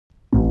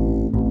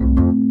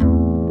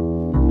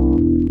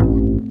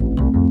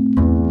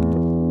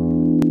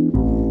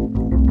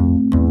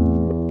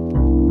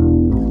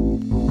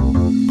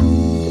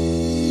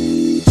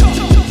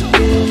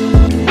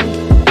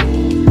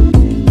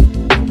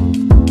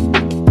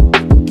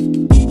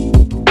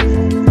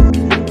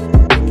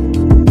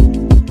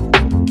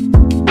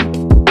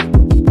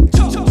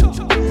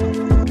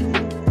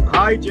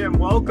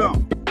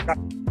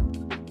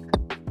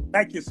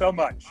Thank you so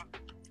much.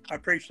 I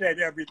appreciate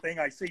everything.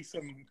 I see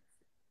some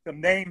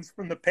names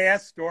from the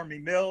past, Stormy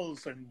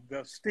Mills and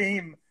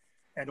Steam,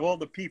 and all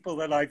the people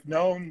that I've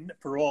known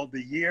for all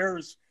the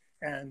years.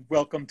 And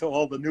welcome to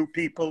all the new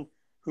people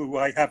who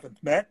I haven't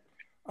met.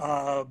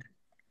 What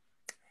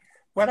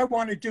I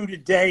want to do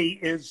today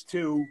is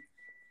to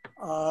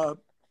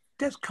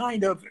just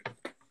kind of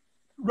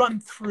run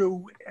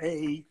through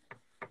a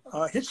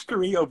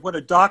history of what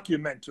a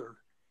documenter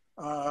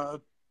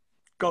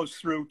goes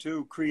through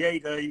to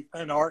create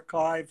an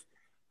archive,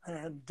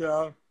 and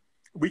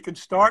we can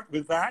start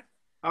with that.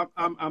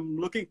 I'm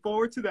looking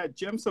forward to that,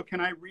 Jim. So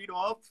can I read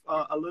off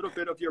a little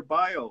bit of your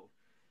bio,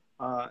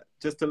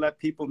 just to let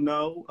people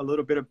know a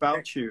little bit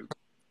about you,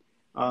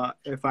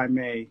 if I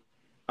may.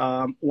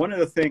 One of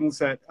the things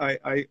that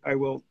I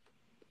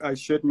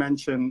should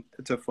mention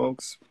to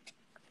folks,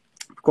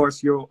 of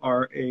course, you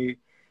are an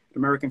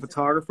American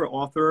photographer,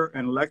 author,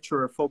 and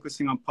lecturer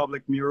focusing on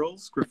public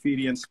murals,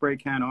 graffiti, and spray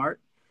can art.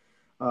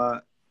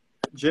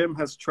 Jim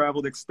has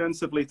traveled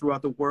extensively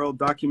throughout the world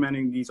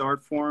documenting these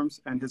art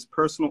forms, and his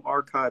personal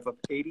archive of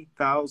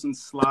 80,000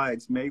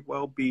 slides may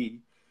well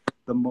be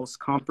the most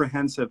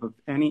comprehensive of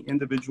any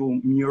individual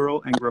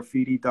mural and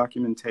graffiti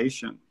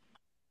documentation.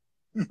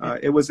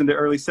 It was in the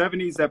early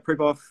 70s that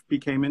PRIGOFF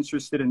became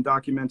interested in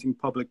documenting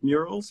public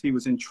murals. He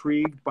was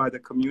intrigued by the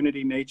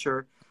community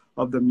nature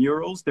of the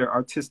murals, their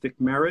artistic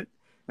merit,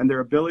 and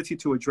their ability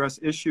to address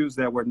issues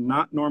that were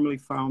not normally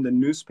found in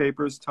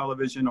newspapers,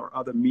 television, or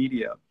other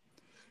media.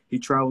 He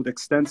traveled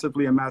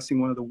extensively, amassing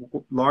one of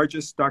the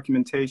largest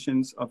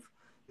documentations of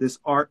this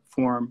art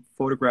form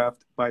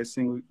photographed by a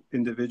single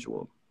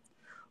individual.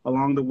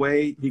 Along the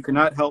way, he could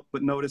not help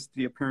but notice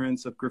the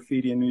appearance of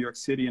graffiti in New York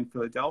City and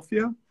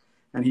Philadelphia,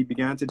 and he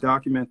began to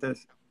document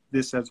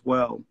this as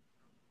well.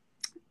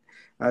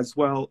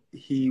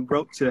 He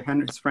wrote to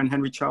his friend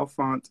Henry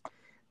Chalfant,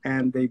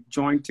 and they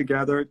joined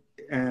together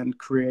and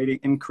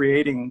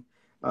creating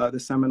the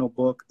seminal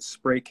book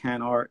Spray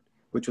Can Art,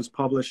 which was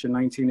published in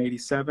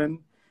 1987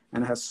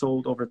 and has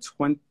sold over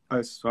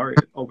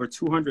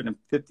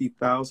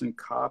 250,000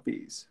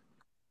 copies.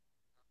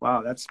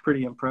 Wow, that's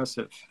pretty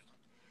impressive.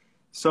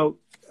 So,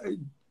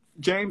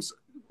 James,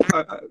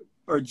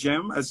 or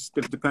Jim,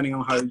 depending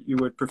on how you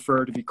would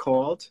prefer to be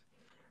called,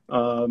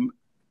 why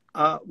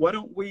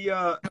don't we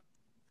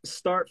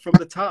start from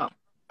the top?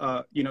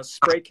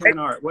 Spray can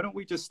art. Why don't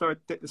we just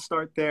start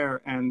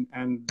there, and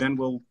then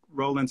we'll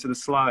roll into the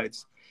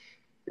slides.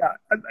 Yeah,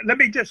 let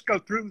me just go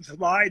through the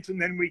slides,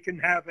 and then we can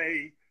have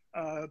a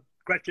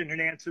question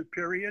and answer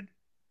period.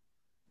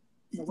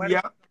 So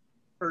yeah.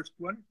 First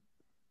one.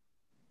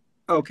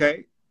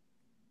 Okay.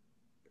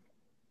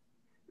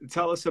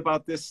 Tell us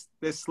about this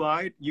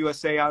slide,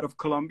 USA out of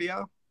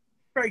Colombia.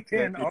 Spray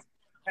can art,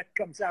 that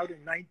comes out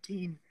in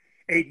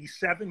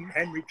 1987.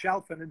 Henry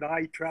Chalfant and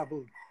I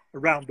traveled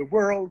around the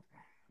world,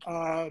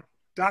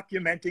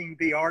 documenting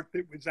the art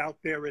that was out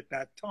there at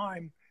that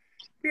time.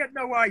 We had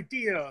no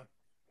idea,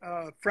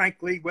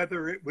 frankly,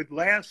 whether it would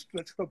last.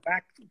 Let's go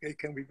back. Okay,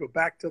 can we go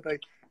back to the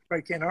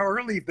spray can art?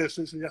 Or leave this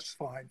as just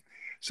fine.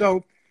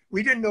 So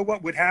we didn't know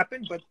what would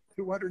happen, but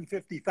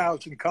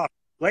 250,000 copies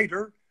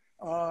later,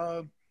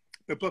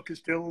 the book is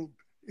still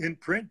in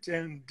print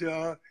and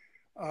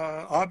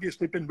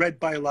obviously been read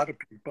by a lot of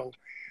people.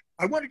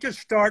 I want to just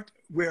start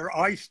where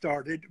I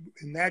started,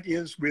 and that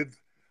is with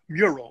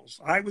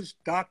murals. I was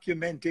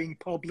documenting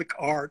public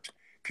art,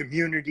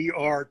 community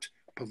art,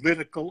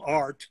 political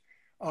art.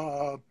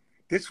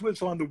 This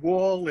was on the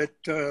wall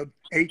at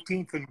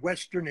 18th and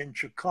Western in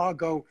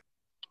Chicago.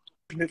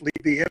 Definitely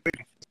the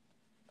image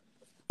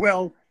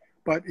well,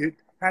 but it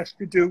has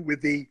to do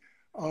with the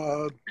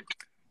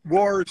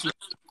wars and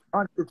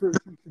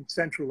controversies in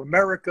Central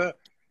America,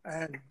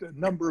 and a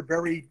number of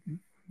very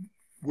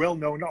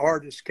well-known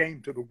artists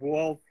came to the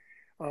wall.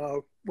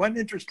 One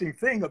interesting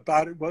thing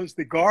about it was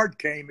the guard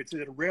came, it's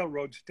at a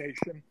railroad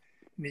station,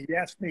 and he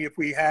asked me if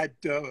we had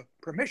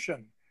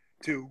permission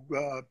to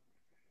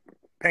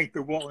paint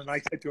the wall. And I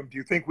said to him, do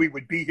you think we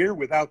would be here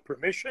without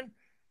permission?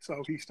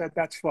 So he said,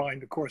 that's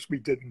fine. Of course, we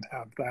didn't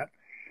have that.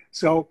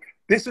 So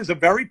this is a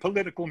very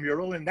political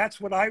mural, and that's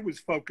what I was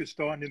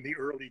focused on in the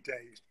early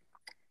days.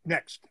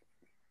 Next.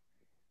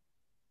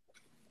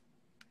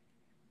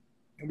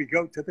 And we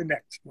go to the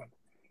next one.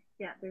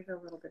 Yeah, there's a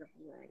little bit of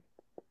a lag.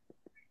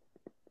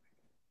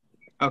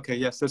 Okay,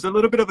 yes, there's a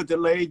little bit of a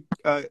delay,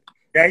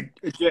 okay.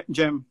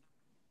 Jim.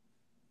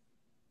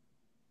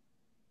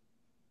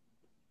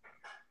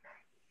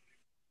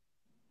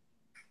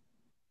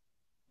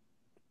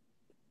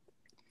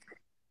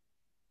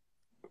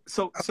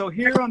 So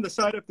here on the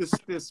side of this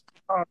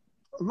a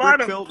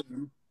lot of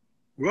building.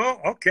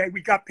 Well, okay,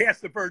 we got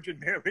past the Virgin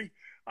Mary.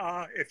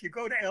 If you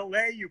go to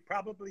LA, you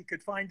probably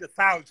could find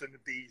 1,000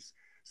 of these.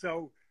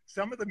 So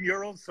some of the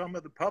murals, some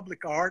of the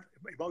public art,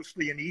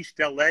 mostly in East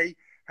LA,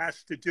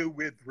 has to do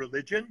with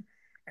religion.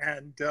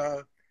 And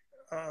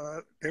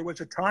there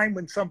was a time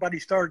when somebody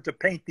started to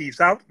paint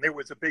these out, and there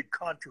was a big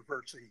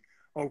controversy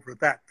over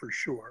that for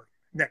sure.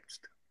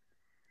 Next.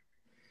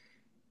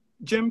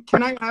 Jim,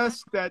 can I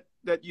ask that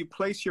you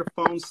place your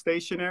phone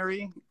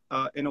stationary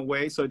in a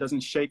way so it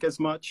doesn't shake as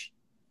much?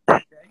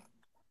 Okay.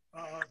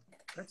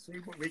 Let's see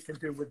what we can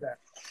do with that.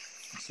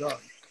 So.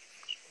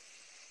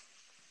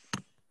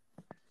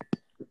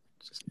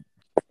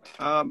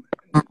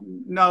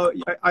 No,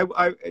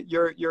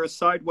 you're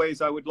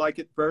sideways. I would like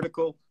it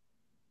vertical.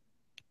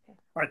 All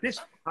right, this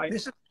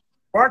is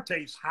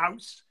Duarte's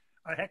house.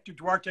 Hector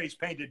Duarte's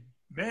painted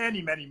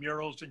many, many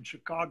murals in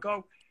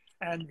Chicago,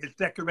 and has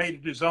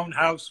decorated his own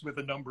house with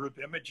a number of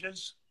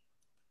images.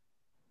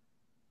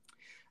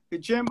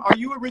 Jim, are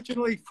you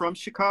originally from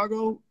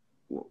Chicago?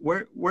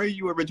 Where are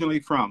you originally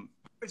from?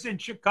 I was in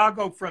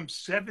Chicago from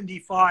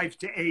 75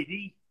 to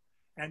 80,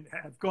 and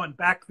have gone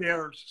back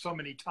there so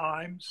many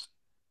times.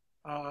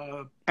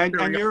 And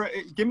you're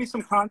give me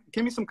some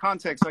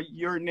context.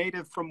 You're a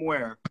native from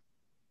where?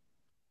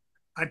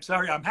 I'm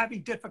sorry, I'm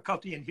having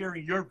difficulty in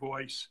hearing your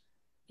voice.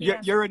 Yeah.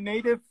 You're a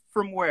native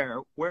from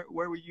where? Where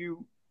were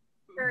you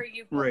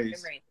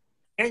raised?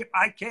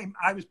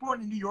 I was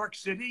born in New York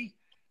City,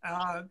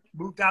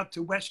 moved out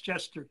to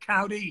Westchester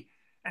County,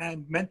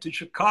 and went to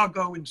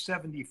Chicago in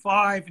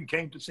 75, and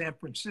came to San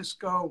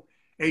Francisco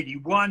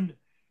 81,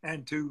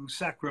 and to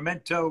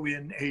Sacramento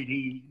in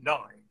 89.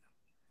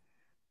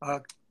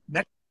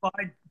 Next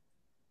slide.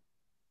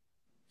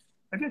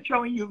 I'm just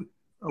showing you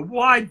a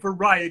wide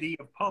variety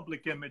of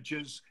public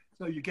images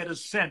so you get a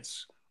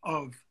sense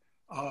of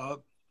the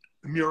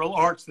mural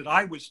arts that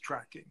I was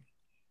tracking.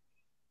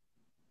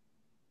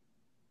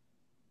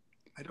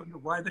 I don't know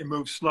why they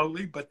move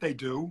slowly, but they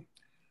do.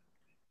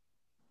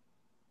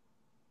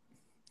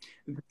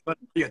 But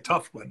it'll be a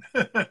tough one.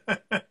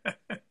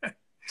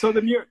 So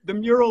the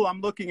mural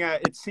I'm looking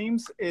at, it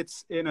seems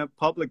it's in a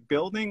public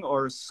building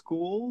or a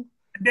school.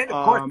 And then,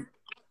 of course,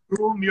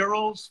 school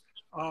murals.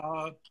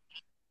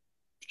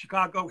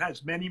 Chicago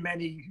has many,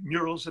 many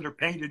murals that are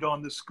painted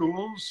on the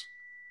schools.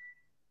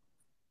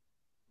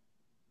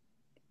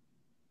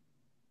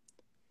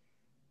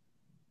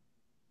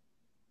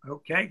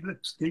 Okay,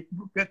 let's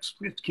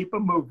keep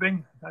them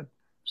moving. I'm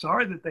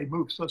sorry that they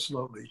move so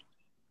slowly.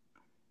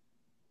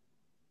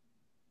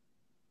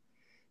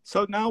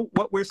 So now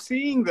what we're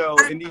seeing though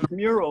in these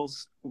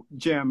murals,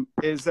 Jim,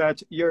 is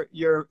that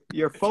you're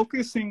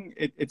focusing,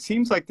 it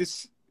seems like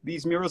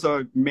these murals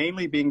are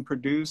mainly being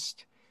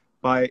produced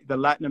by the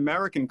Latin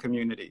American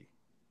community.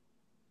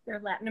 They're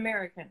Latin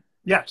American.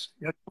 Yes.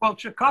 Well,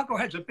 Chicago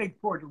has a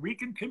big Puerto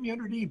Rican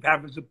community.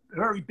 That was a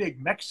very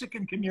big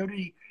Mexican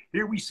community.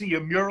 Here we see a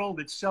mural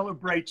that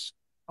celebrates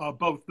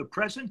both the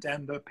present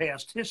and the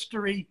past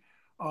history.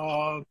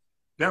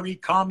 Very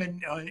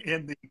common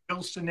in the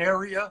Wilson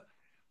area.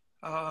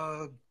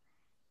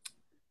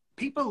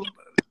 People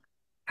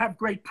have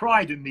great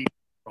pride in these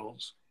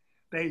murals.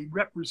 They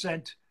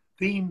represent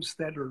themes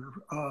that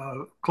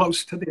are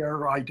close to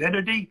their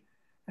identity,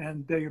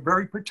 and they are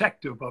very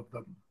protective of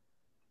them.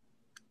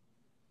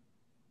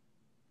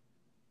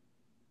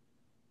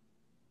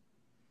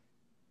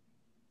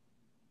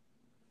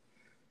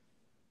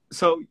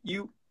 So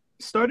you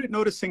started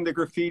noticing the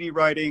graffiti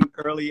writing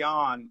early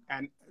on,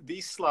 and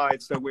these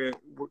slides that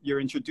you're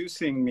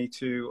introducing me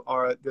to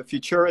are the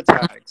Futura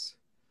tags.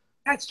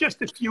 That's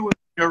just a few of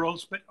the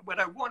murals, but what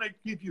I want to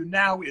give you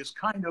now is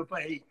kind of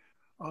a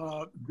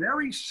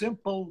very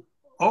simple,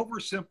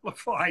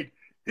 oversimplified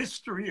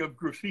history of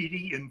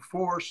graffiti in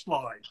 4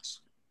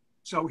 slides.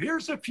 So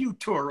here's a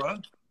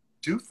Futura,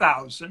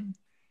 2000.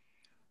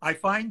 I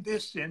find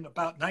this in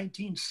about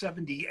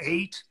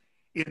 1978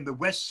 in the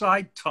West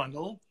Side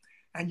Tunnel.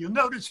 And you'll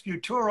notice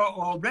Futura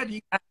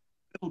already has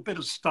a little bit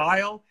of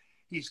style.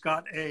 He's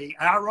got an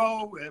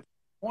arrow, a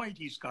point,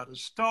 he's got a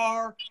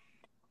star.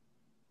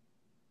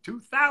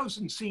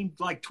 2000 seemed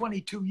like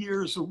 22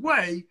 years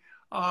away.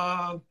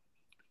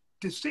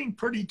 It seemed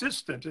pretty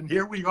distant. And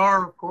here we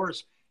are, of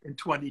course, in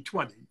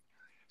 2020.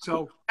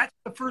 So that's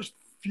the first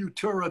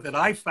Futura that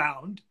I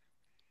found.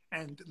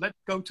 And let's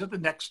go to the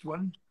next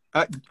one.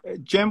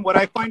 Jim, what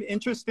I find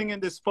interesting in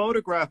this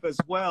photograph as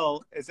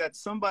well is that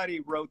somebody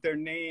wrote their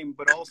name,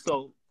 but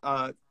also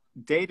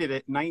dated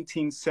it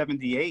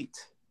 1978.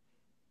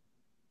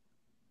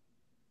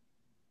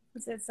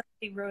 It said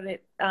somebody wrote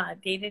it,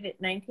 dated it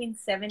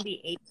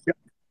 1978.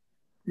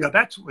 Yeah,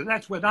 that's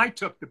when I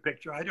took the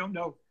picture. I don't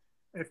know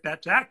if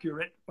that's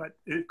accurate, but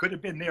it could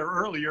have been there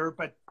earlier,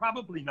 but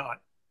probably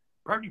not.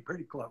 Probably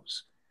pretty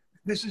close.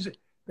 This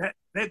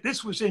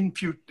was in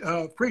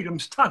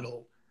Freedom's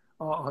Tunnel.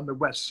 On the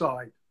west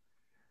side.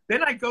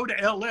 Then I go to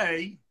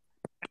LA,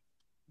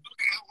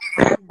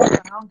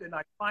 around, and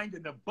I find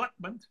an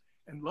abutment,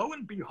 and lo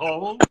and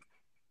behold,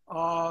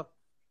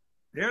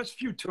 there's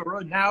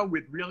Futura now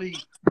with really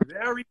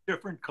very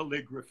different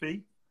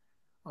calligraphy.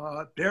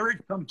 There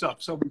it comes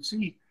up. So we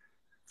see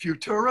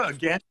Futura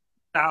again,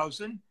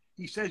 2000.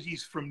 He says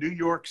he's from New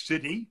York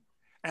City,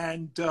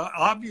 and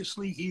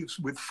obviously he's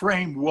with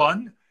Frame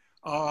 1,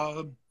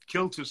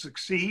 Kill to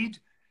Succeed.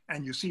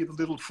 And you see the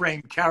little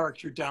frame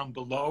character down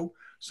below.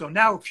 So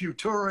now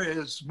Futura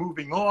is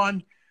moving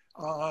on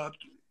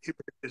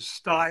his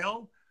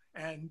style.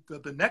 And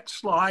the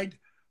next slide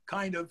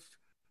kind of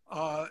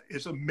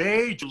is a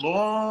major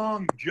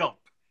long jump.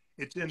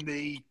 It's in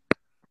the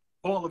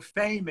Hall of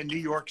Fame in New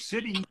York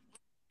City,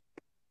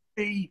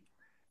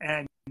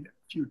 and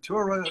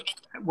Futura,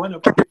 one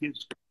of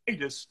his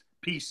greatest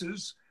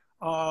pieces,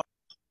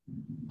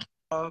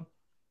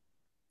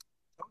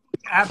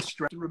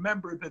 abstract.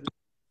 Remember that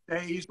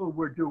days people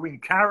were doing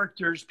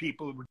characters,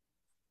 people were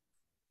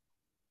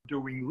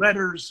doing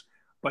letters,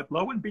 but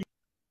lo and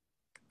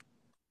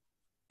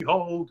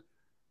behold,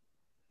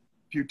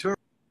 Futura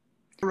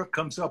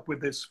comes up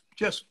with this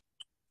just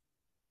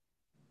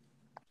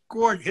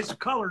gorgeous, his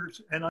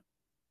colors, and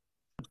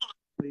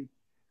the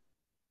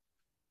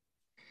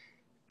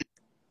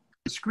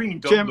screen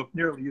don't look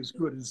nearly as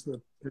good as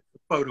the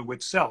photo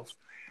itself.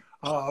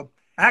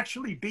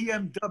 Actually,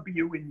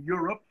 BMW in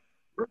Europe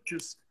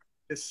purchased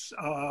this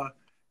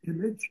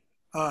image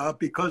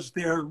because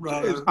they're...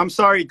 I'm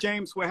sorry,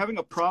 James, we're having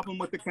a problem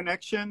with the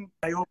connection.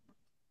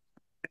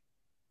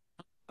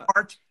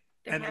 Art,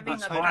 They're and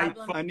having a I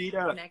problem need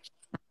with a... connection.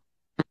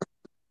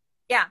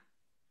 Yeah.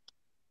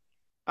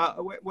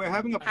 We're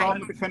having a problem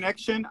with the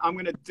connection. I'm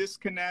going to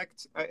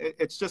disconnect.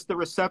 It's just the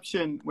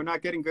reception. We're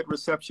not getting good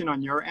reception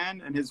on your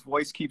end, and his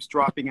voice keeps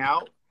dropping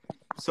out.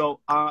 So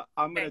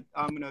I'm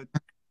gonna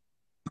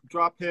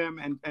drop him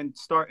and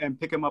start and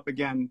pick him up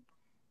again.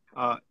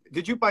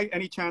 Did you by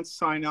any chance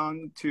sign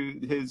on to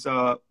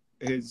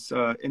his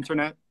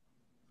internet?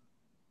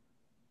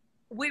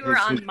 We were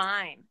on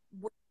mine.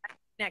 We're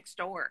next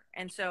door,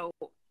 and so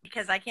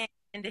because I can't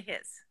get into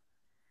his.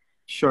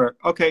 Sure.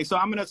 Okay, so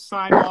I'm going to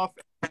sign off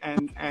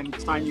and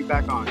sign you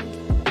back on.